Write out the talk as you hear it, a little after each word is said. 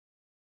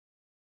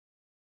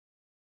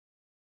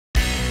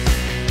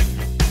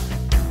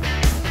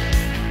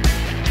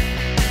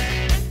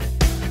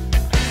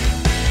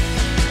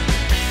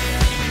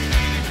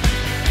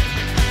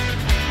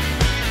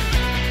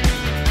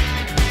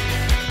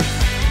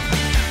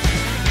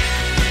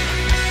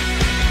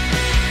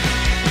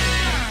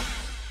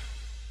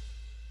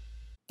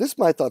This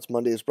My Thoughts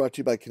Monday is brought to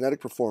you by Kinetic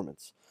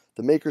Performance,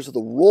 the makers of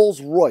the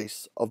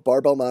Rolls-Royce of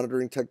barbell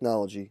monitoring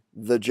technology,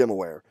 the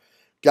GymAware.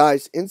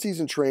 Guys, in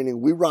season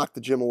training, we rock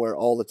the GymAware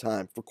all the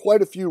time for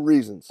quite a few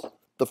reasons.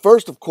 The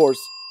first, of course,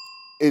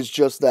 is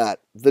just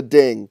that, the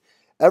ding.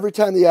 Every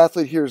time the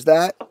athlete hears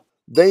that,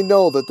 they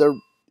know that they're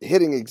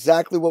hitting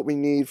exactly what we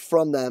need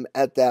from them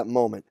at that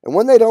moment. And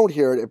when they don't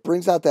hear it, it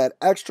brings out that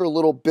extra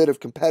little bit of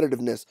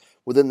competitiveness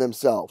within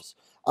themselves.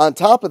 On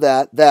top of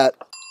that, that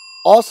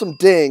awesome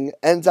ding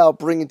ends out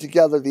bringing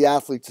together the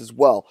athletes as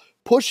well,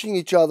 pushing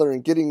each other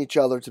and getting each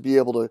other to be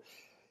able to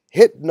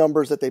hit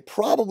numbers that they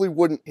probably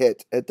wouldn't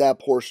hit at that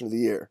portion of the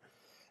year.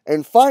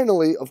 And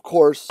finally, of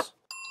course,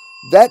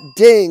 that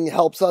ding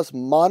helps us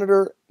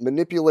monitor,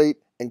 manipulate,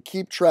 and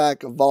keep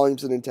track of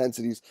volumes and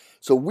intensities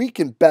so we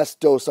can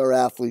best dose our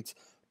athletes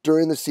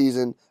during the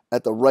season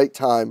at the right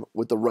time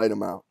with the right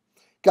amount.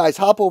 Guys,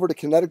 hop over to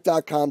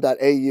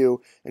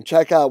kinetic.com.au and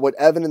check out what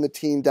Evan and the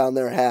team down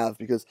there have,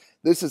 because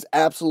this is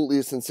absolutely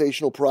a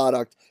sensational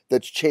product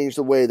that's changed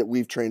the way that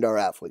we've trained our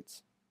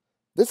athletes.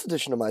 This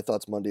edition of My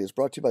Thoughts Monday is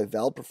brought to you by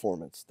Valid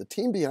Performance, the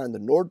team behind the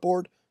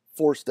Nordboard,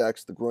 Force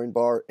Decks, the Groin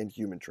Bar, and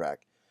Human Track.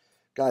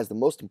 Guys, the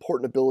most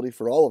important ability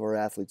for all of our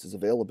athletes is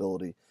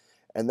availability,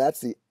 and that's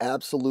the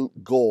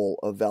absolute goal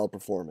of Valid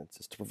Performance,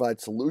 is to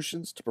provide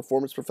solutions to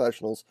performance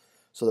professionals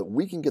so that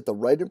we can get the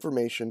right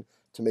information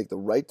to make the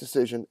right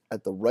decision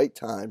at the right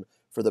time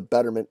for the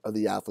betterment of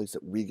the athletes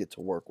that we get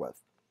to work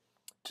with.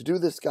 To do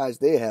this, guys,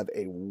 they have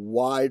a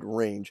wide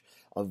range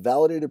of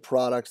validated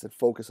products that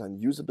focus on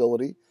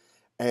usability,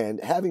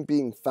 and having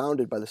been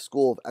founded by the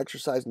School of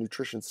Exercise and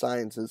Nutrition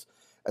Sciences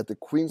at the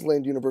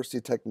Queensland University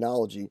of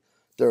Technology,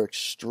 they're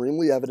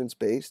extremely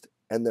evidence-based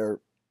and they're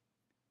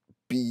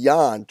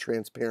beyond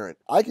transparent.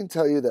 I can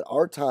tell you that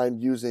our time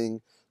using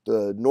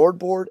the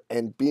Nordboard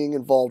and being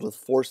involved with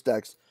Force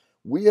Decks,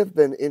 we have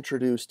been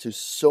introduced to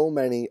so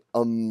many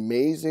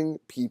amazing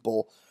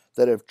people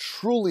that have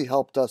truly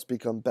helped us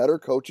become better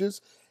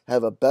coaches,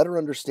 have a better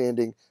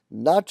understanding,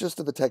 not just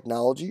of the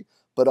technology,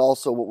 but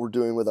also what we're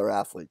doing with our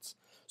athletes.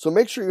 So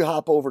make sure you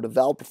hop over to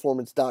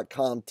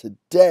validperformance.com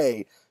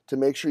today to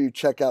make sure you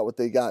check out what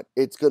they got.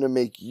 It's going to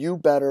make you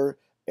better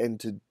and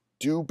to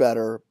do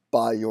better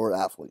by your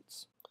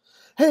athletes.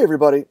 Hey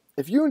everybody,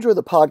 if you enjoy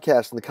the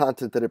podcast and the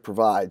content that it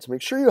provides,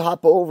 make sure you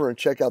hop over and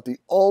check out the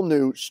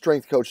all-new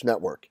Strength Coach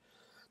Network.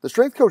 The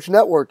Strength Coach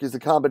Network is the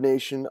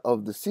combination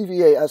of the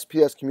CVA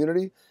SPS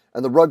community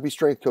and the Rugby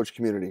Strength Coach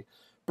community,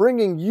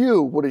 bringing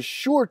you what is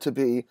sure to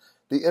be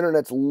the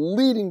internet's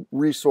leading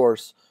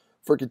resource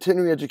for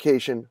continuing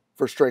education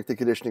for strength and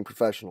conditioning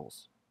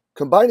professionals.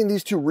 Combining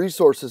these two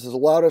resources has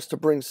allowed us to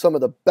bring some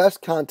of the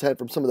best content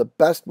from some of the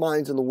best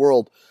minds in the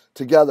world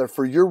together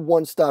for your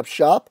one-stop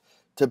shop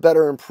to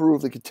better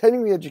improve the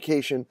continuing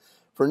education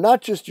for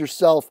not just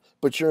yourself,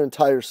 but your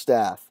entire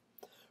staff.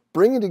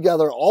 Bringing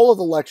together all of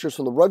the lectures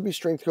from the Rugby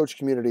Strength Coach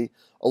community,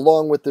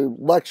 along with the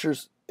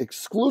lectures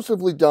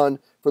exclusively done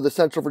for the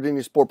Central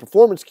Virginia Sport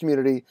Performance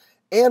community,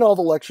 and all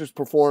the lectures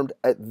performed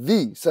at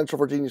the Central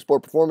Virginia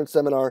Sport Performance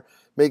Seminar,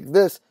 make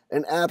this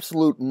an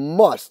absolute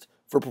must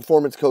for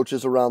performance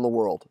coaches around the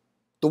world.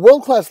 The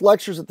world-class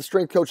lectures at the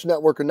Strength Coach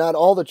Network are not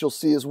all that you'll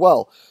see as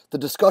well. The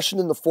discussion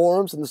in the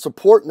forums and the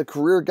support and the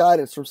career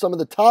guidance from some of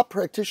the top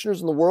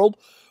practitioners in the world,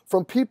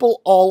 from people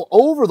all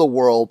over the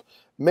world,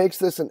 makes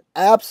this an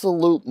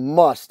absolute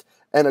must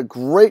and a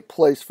great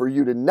place for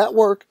you to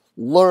network,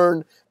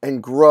 learn,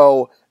 and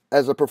grow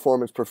as a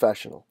performance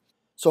professional.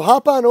 So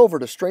hop on over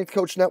to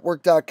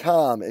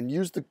strengthcoachnetwork.com and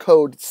use the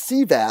code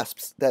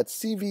CVASPS, that's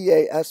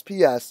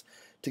CVASPS,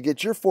 to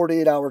get your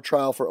 48-hour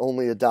trial for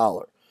only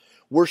 $1.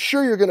 We're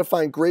sure you're going to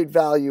find great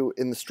value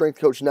in the Strength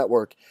Coach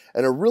Network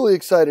and are really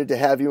excited to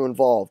have you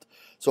involved.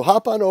 So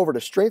hop on over to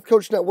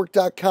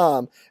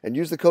strengthcoachnetwork.com and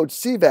use the code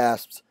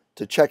CVASPS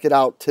to check it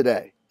out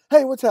today.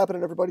 Hey, what's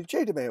happening, everybody?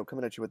 DeMayo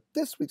coming at you with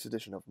this week's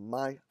edition of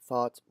My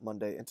Thoughts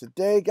Monday. And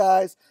today,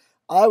 guys,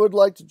 I would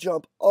like to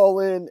jump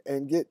all in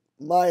and get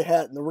my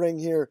hat in the ring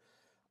here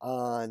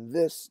on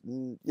this,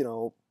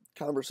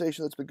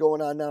 conversation that's been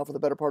going on now for the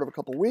better part of a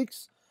couple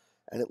weeks.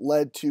 And it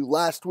led to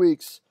last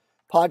week's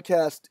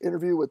podcast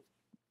interview with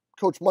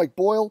Coach Mike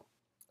Boyle.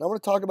 And I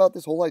want to talk about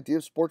this whole idea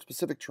of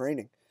sport-specific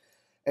training.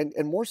 And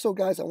more so,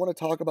 guys, I want to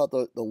talk about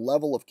the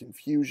level of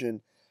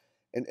confusion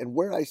and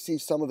where I see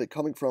some of it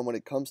coming from when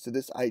it comes to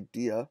this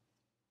idea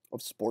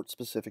of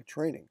sport-specific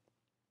training.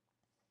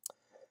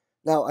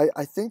 Now,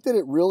 I think that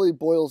it really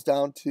boils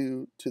down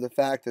to the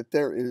fact that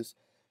there is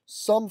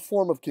some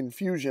form of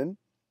confusion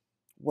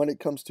when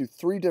it comes to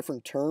three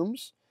different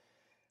terms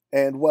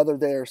and whether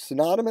they're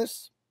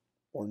synonymous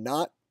or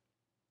not,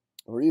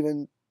 or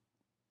even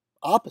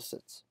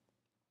opposites.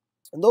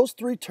 And those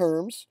three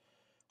terms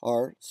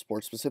are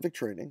sport-specific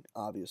training,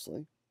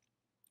 obviously,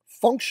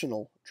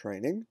 functional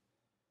training,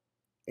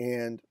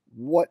 and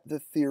what the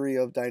theory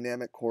of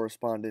dynamic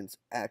correspondence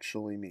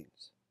actually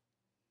means.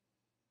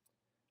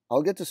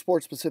 I'll get to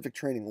sport-specific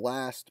training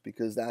last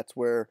because that's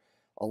where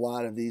a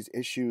lot of these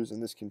issues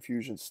and this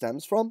confusion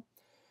stems from.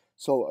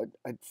 So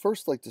I'd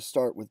first like to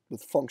start with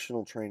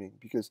functional training,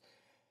 because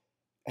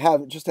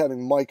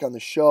having Mike on the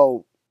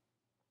show,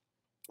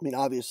 I mean,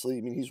 obviously,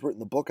 I mean, he's written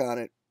the book on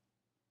it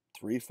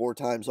 3, 4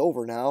 times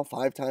over now,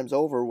 5 times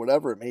over,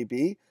 whatever it may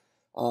be.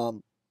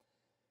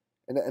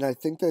 And I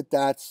think that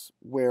that's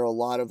where a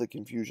lot of the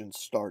confusion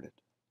started.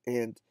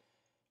 And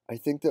I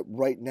think that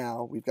right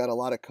now we've got a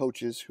lot of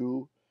coaches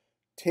who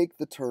take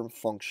the term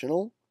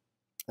functional,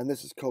 and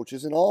this is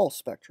coaches in all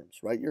spectrums,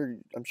 right?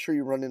 I'm sure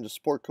you run into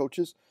sport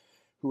coaches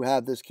who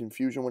have this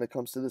confusion when it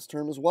comes to this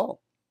term as well.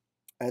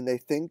 And they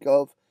think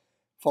of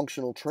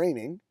functional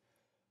training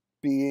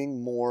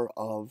being more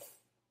of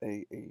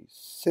a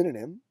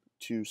synonym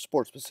to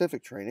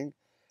sport-specific training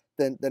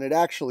than it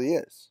actually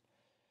is.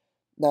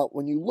 Now,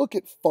 when you look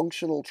at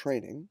functional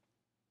training,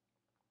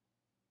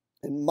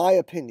 in my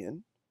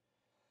opinion,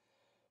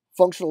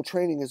 functional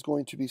training is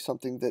going to be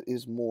something that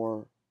is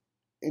more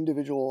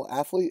individual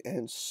athlete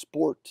and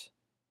sport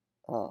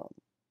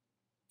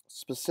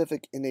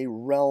specific in a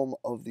realm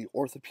of the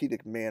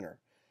orthopedic manner.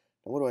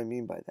 Now, what do I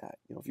mean by that?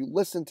 If you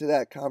listen to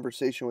that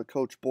conversation with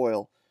Coach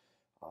Boyle,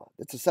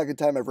 it's the second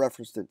time I've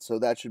referenced it, so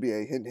that should be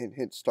a hint, hint,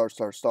 hint, star,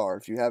 star, star.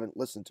 If you haven't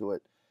listened to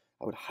it,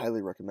 I would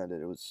highly recommend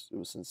it. It was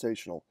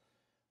sensational.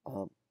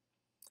 How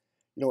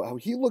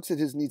he looks at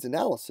his needs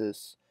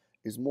analysis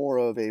is more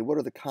of a what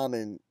are the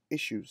common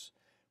issues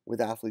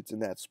with athletes in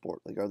that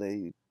sport? Like, do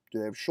they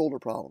have shoulder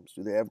problems?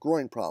 Do they have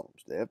groin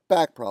problems? Do they have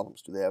back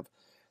problems? Do they have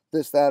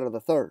this, that, or the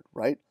third,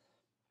 right?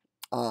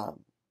 And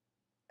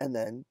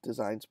then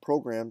designs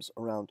programs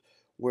around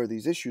where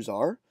these issues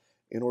are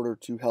in order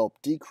to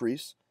help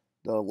decrease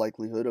the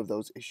likelihood of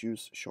those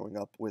issues showing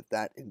up with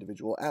that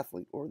individual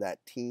athlete or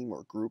that team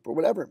or group or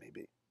whatever it may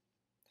be.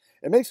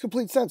 It makes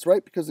complete sense,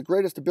 right? Because the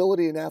greatest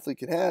ability an athlete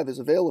can have is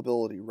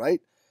availability, right?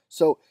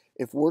 So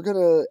if we're going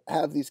to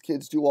have these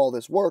kids do all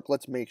this work,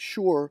 let's make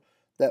sure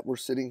that we're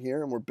sitting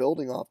here and we're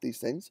building off these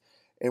things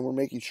and we're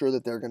making sure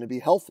that they're going to be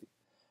healthy,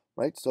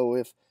 right? So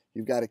if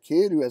you've got a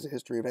kid who has a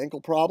history of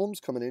ankle problems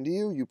coming into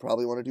you, you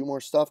probably want to do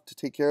more stuff to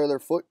take care of their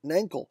foot and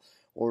ankle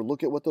or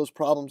look at what those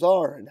problems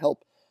are and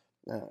help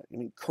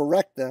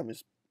correct them.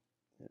 As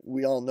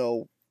we all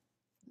know,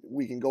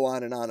 we can go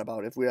on and on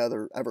about if we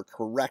ever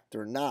correct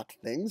or not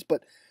things,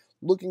 but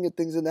looking at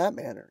things in that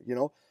manner,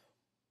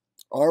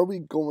 are we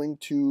going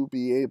to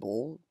be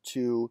able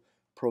to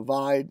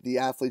provide the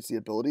athletes the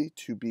ability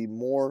to be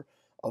more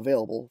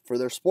available for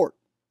their sport?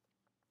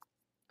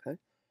 Okay.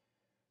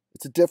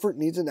 It's a different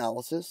needs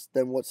analysis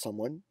than what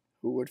someone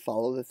who would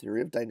follow the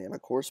theory of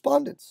dynamic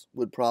correspondence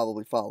would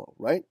probably follow,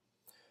 right?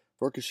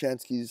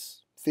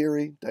 Verkhoshansky's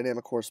theory,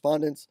 dynamic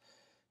correspondence,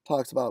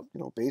 talks about,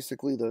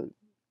 basically the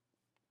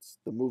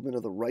movement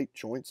of the right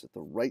joints at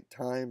the right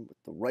time with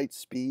the right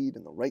speed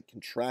and the right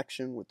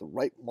contraction with the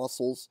right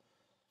muscles,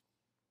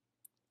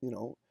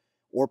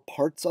 or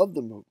parts of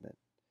the movement.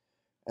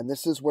 And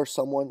this is where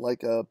someone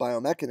like a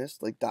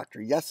biomechanist like Dr.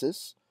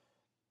 Yesus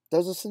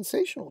does a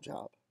sensational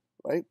job,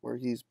 right? Where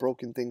he's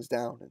broken things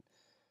down and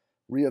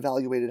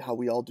reevaluated how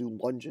we all do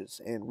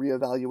lunges and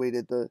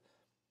reevaluated the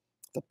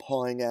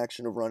pawing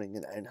action of running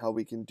and how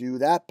we can do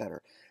that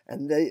better.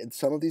 And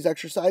some of these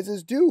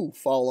exercises do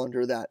fall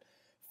under that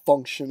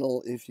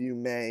functional, if you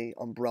may,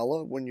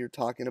 umbrella when you're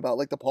talking about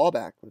like the paw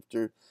back.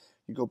 After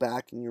you go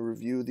back and you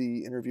review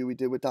the interview we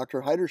did with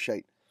Dr.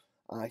 Heiderscheit,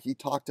 he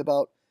talked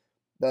about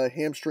the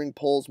hamstring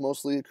pulls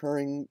mostly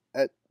occurring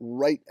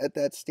right at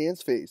that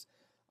stance phase.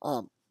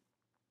 So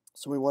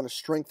we want to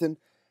strengthen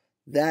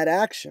that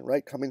action,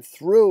 right? Coming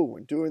through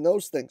and doing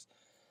those things.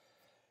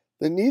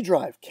 The knee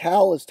drive,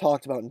 Cal has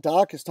talked about, and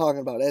Doc is talking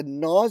about ad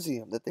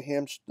nauseum that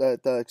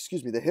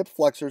the hip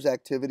flexors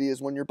activity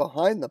is when you're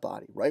behind the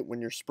body, right?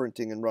 When you're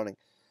sprinting and running.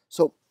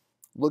 So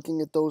looking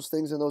at those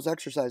things and those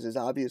exercises,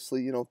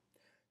 obviously,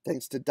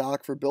 thanks to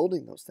Doc for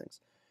building those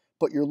things.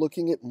 But you're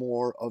looking at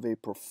more of a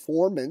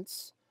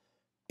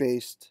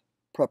performance-based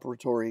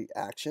preparatory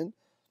action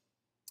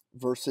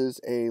versus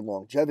a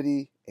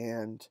longevity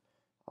and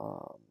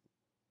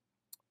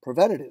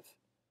preventative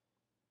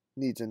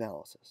needs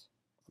analysis.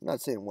 I'm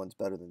not saying one's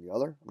better than the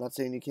other. I'm not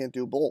saying you can't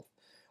do both.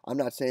 I'm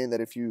not saying that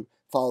if you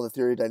follow the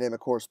theory of dynamic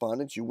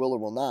correspondence, you will or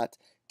will not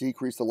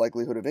decrease the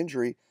likelihood of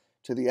injury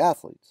to the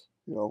athletes.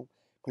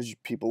 Because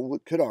people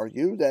could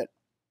argue that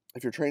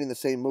if you're training the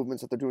same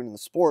movements that they're doing in the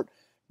sport,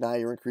 now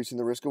you're increasing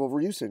the risk of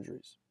overuse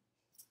injuries.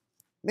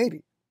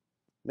 Maybe.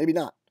 Maybe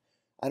not.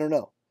 I don't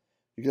know.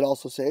 You could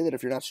also say that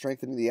if you're not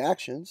strengthening the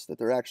actions that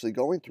they're actually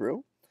going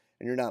through,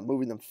 and you're not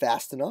moving them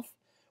fast enough,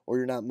 or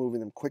you're not moving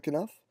them quick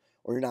enough,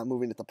 or you're not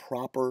moving at the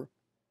proper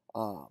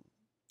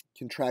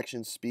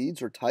contraction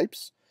speeds or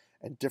types,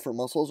 and different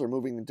muscles are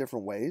moving in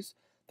different ways,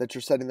 that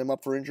you're setting them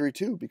up for injury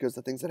too, because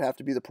the things that have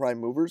to be the prime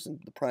movers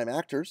and the prime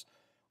actors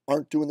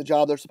aren't doing the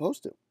job they're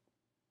supposed to.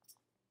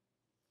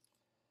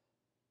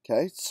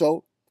 Okay,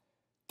 so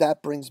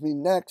that brings me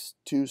next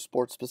to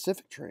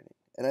sport-specific training.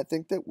 And I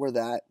think that where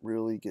that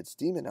really gets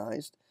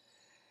demonized,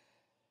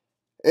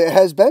 it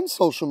has been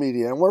social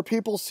media, and where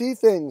people see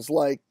things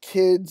like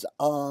kids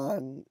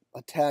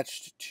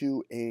attached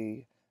to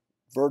a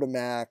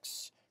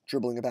Vertimax,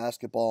 dribbling a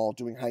basketball,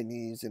 doing high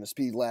knees in a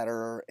speed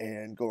ladder,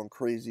 and going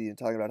crazy and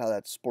talking about how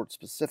that's sport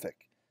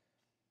specific.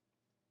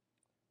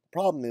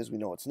 Problem is we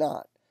know it's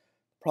not.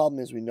 The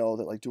problem is we know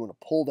that like doing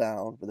a pull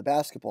down with a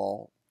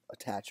basketball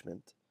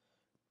attachment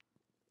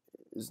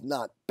is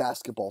not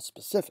basketball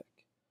specific.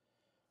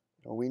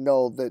 We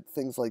know that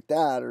things like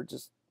that are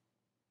just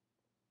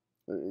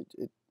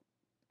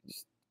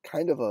it's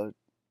kind of a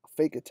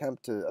fake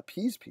attempt to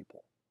appease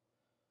people.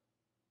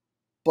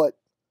 But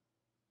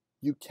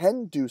you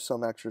can do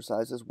some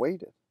exercises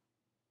weighted.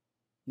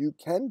 You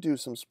can do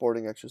some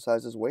sporting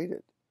exercises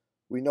weighted.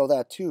 We know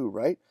that too,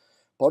 right?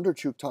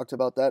 Bondarchuk talked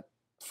about that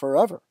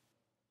forever.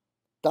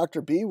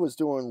 Dr. B was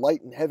doing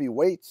light and heavy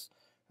weights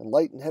and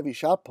light and heavy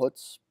shot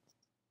puts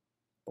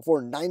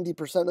before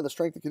 90% of the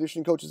strength and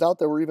conditioning coaches out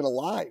there were even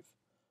alive,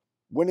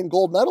 winning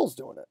gold medals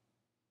doing it.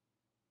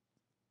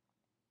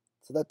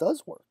 So that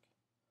does work.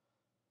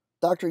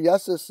 Dr.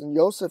 Yesus and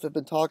Yosef have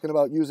been talking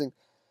about using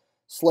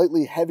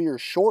slightly heavier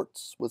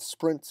shorts with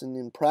sprints and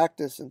in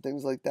practice and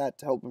things like that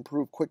to help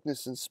improve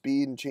quickness and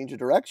speed and change of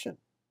direction.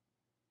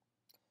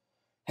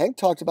 Hank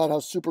talked about how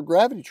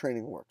supergravity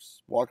training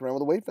works, walking around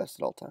with a weight vest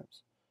at all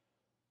times.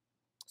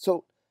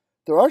 So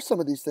there are some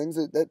of these things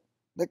that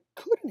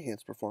could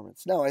enhance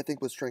performance. Now, I think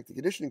with strength and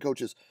conditioning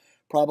coaches,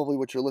 probably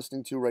what you're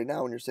listening to right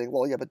now and you're saying,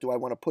 well, yeah, but do I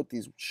want to put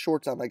these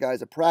shorts on my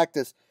guys at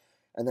practice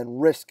and then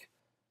risk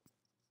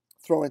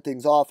throwing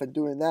things off and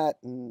doing that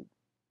and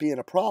being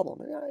a problem?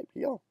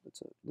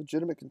 It's a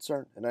legitimate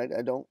concern, and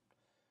I don't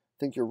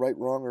think you're right,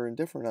 wrong, or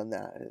indifferent on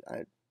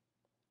that.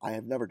 I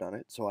have never done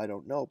it, so I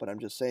don't know, but I'm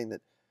just saying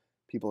that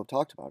people have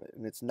talked about it,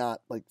 and it's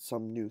not like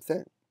some new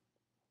thing.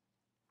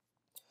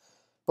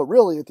 But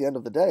really, at the end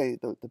of the day,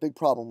 the big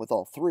problem with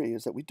all three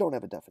is that we don't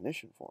have a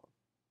definition for them,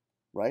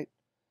 right?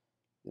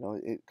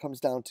 It comes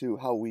down to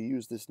how we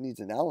use this needs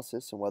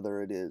analysis and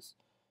whether it is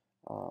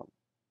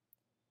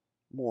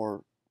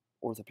more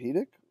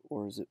orthopedic,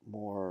 or is it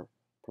more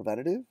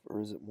preventative,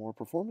 or is it more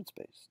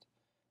performance-based?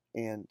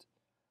 And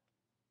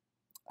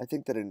I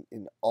think that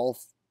in all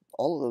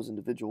of those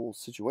individual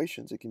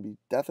situations, it can be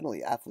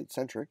definitely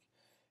athlete-centric,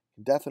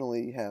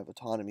 definitely have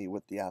autonomy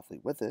with the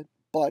athlete with it.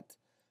 But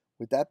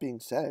with that being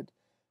said,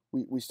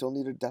 we still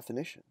need a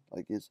definition.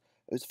 Like, is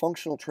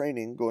functional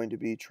training going to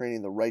be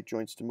training the right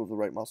joints to move the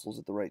right muscles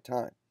at the right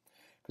time?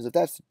 Because if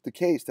that's the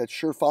case, that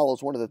sure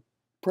follows one of the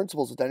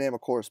principles of dynamic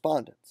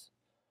correspondence.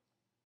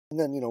 And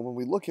then, when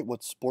we look at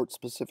what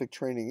sport-specific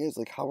training is,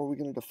 like, how are we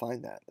going to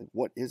define that? Like,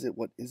 what is it,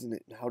 what isn't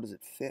it, and how does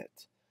it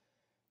fit?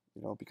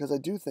 Because I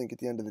do think at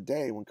the end of the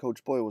day, when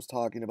Coach Boyle was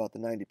talking about the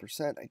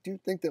 90%, I do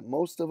think that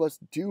most of us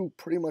do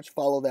pretty much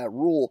follow that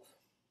rule,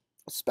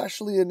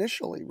 especially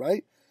initially,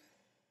 right?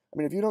 I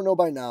mean, if you don't know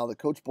by now that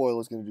Coach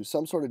Boyle is going to do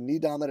some sort of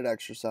knee-dominant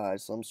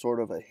exercise, some sort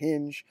of a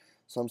hinge,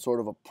 some sort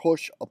of a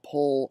push, a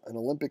pull, an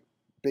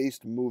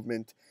Olympic-based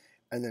movement,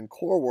 and then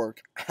core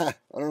work, I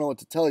don't know what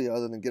to tell you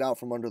other than get out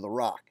from under the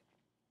rock.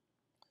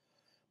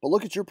 But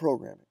look at your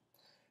programming.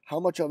 How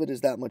much of it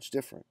is that much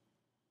different?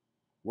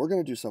 We're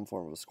going to do some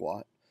form of a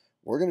squat.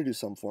 We're going to do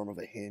some form of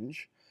a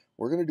hinge.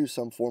 We're going to do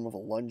some form of a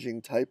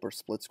lunging type or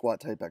split squat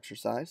type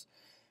exercise.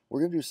 We're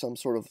going to do some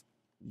sort of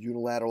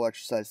unilateral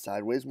exercise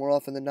sideways more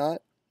often than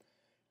not.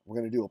 We're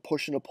going to do a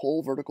push and a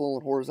pull, vertical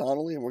and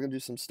horizontally, and we're going to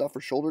do some stuff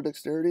for shoulder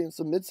dexterity and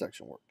some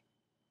midsection work.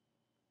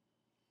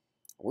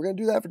 We're going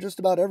to do that for just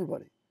about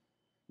everybody.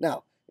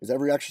 Now, is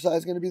every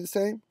exercise going to be the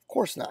same? Of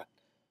course not.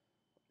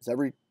 Is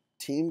every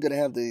team going to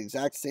have the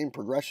exact same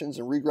progressions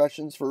and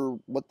regressions for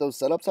what those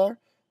setups are?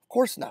 Of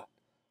course not.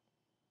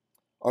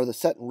 Are the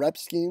set and rep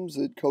schemes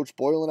that Coach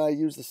Boyle and I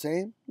use the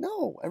same?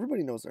 No,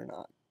 everybody knows they're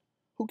not.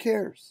 Who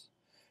cares?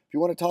 If you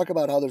want to talk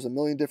about how there's a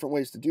million different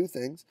ways to do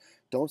things,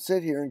 don't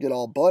sit here and get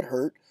all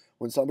butthurt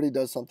when somebody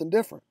does something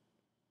different.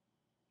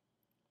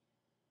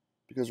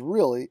 Because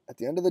really, at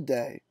the end of the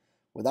day,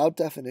 without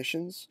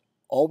definitions,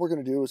 all we're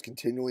going to do is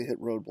continually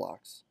hit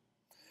roadblocks,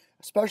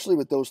 especially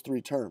with those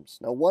three terms.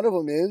 Now, one of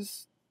them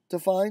is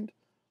defined.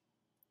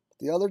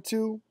 The other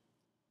two,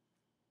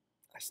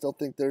 I still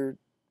think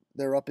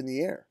they're up in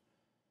the air.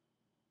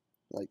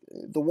 Like,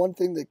 the one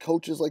thing that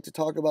coaches like to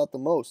talk about the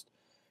most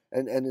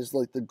and is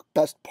like the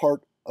best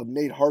part of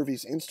Nate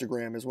Harvey's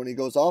Instagram is when he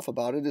goes off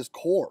about it is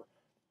core.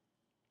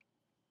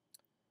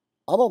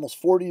 I'm almost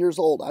 40 years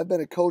old. I've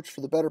been a coach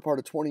for the better part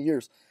of 20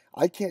 years.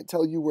 I can't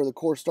tell you where the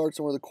core starts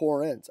and where the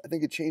core ends. I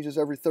think it changes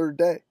every third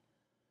day.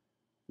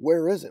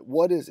 Where is it?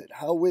 What is it?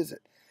 How is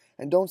it?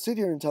 And don't sit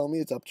here and tell me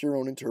it's up to your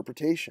own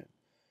interpretation,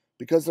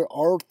 because there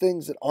are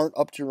things that aren't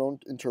up to your own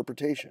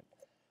interpretation.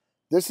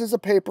 This is a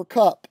paper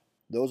cup.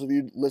 Those of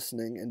you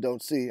listening and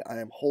don't see, I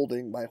am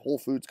holding my Whole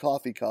Foods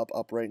coffee cup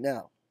up right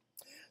now.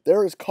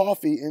 There is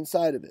coffee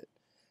inside of it.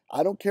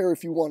 I don't care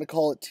if you want to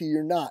call it tea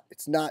or not.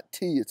 It's not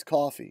tea, it's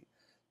coffee.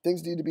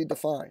 Things need to be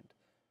defined.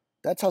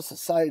 That's how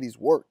societies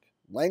work.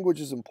 Language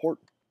is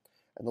important.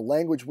 And the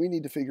language we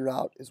need to figure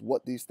out is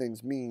what these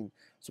things mean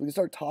so we can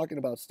start talking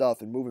about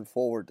stuff and moving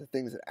forward to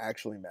things that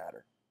actually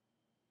matter.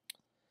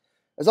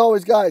 As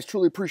always, guys,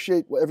 truly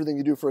appreciate everything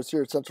you do for us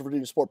here at Central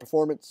Virginia Sport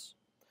Performance.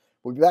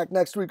 We'll be back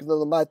next week with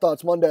another My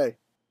Thoughts Monday.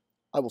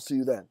 I will see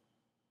you then.